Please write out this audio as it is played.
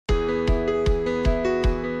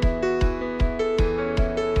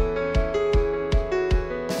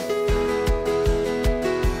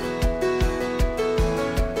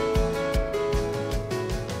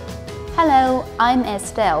I'm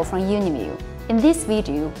Estelle from Uniview. In this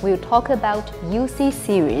video, we'll talk about UC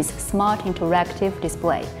Series Smart Interactive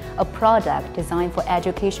Display, a product designed for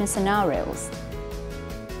education scenarios.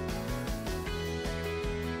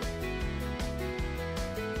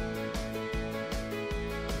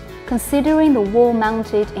 Considering the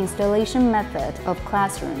wall-mounted installation method of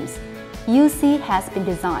classrooms, UC has been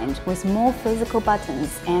designed with more physical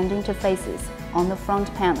buttons and interfaces on the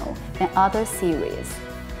front panel than other series.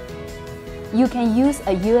 You can use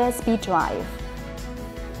a USB drive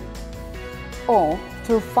or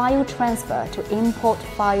through file transfer to import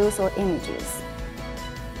files or images.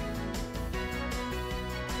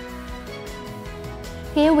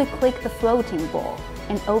 Here we click the floating ball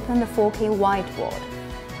and open the 4K whiteboard.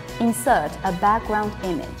 Insert a background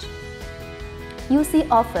image.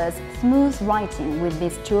 UC offers smooth writing with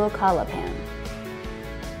this dual color pen.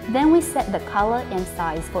 Then we set the color and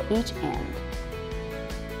size for each end.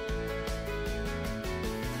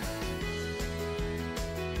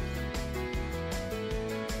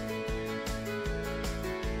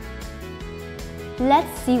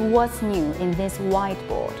 Let's see what's new in this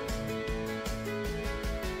whiteboard.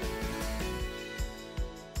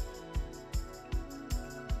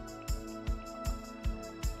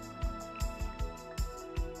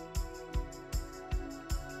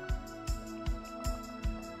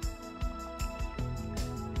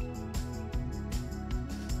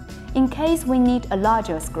 In case we need a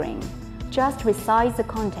larger screen, just resize the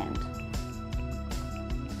content.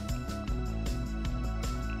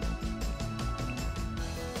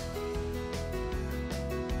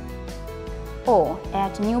 Or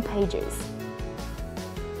add new pages.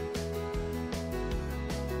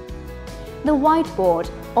 The whiteboard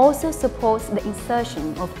also supports the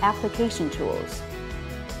insertion of application tools.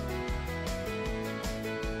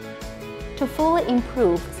 To fully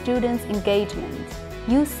improve students' engagement,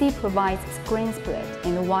 UC provides screen split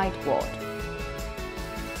in the whiteboard.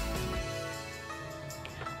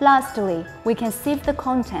 Lastly, we can save the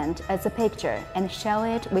content as a picture and share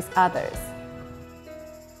it with others.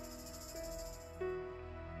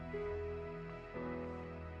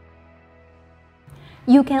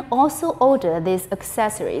 You can also order these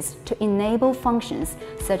accessories to enable functions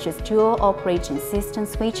such as dual operating system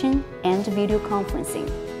switching and video conferencing.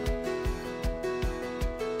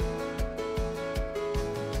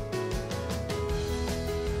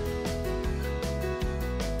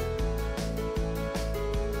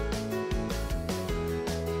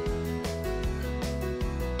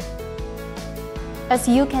 As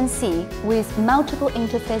you can see, with multiple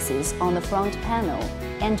interfaces on the front panel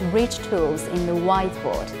and rich tools in the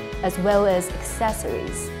whiteboard, as well as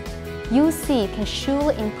accessories, UC can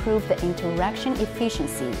surely improve the interaction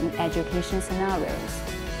efficiency in education scenarios.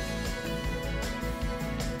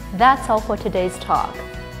 That's all for today's talk.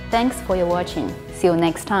 Thanks for your watching. See you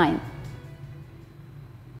next time.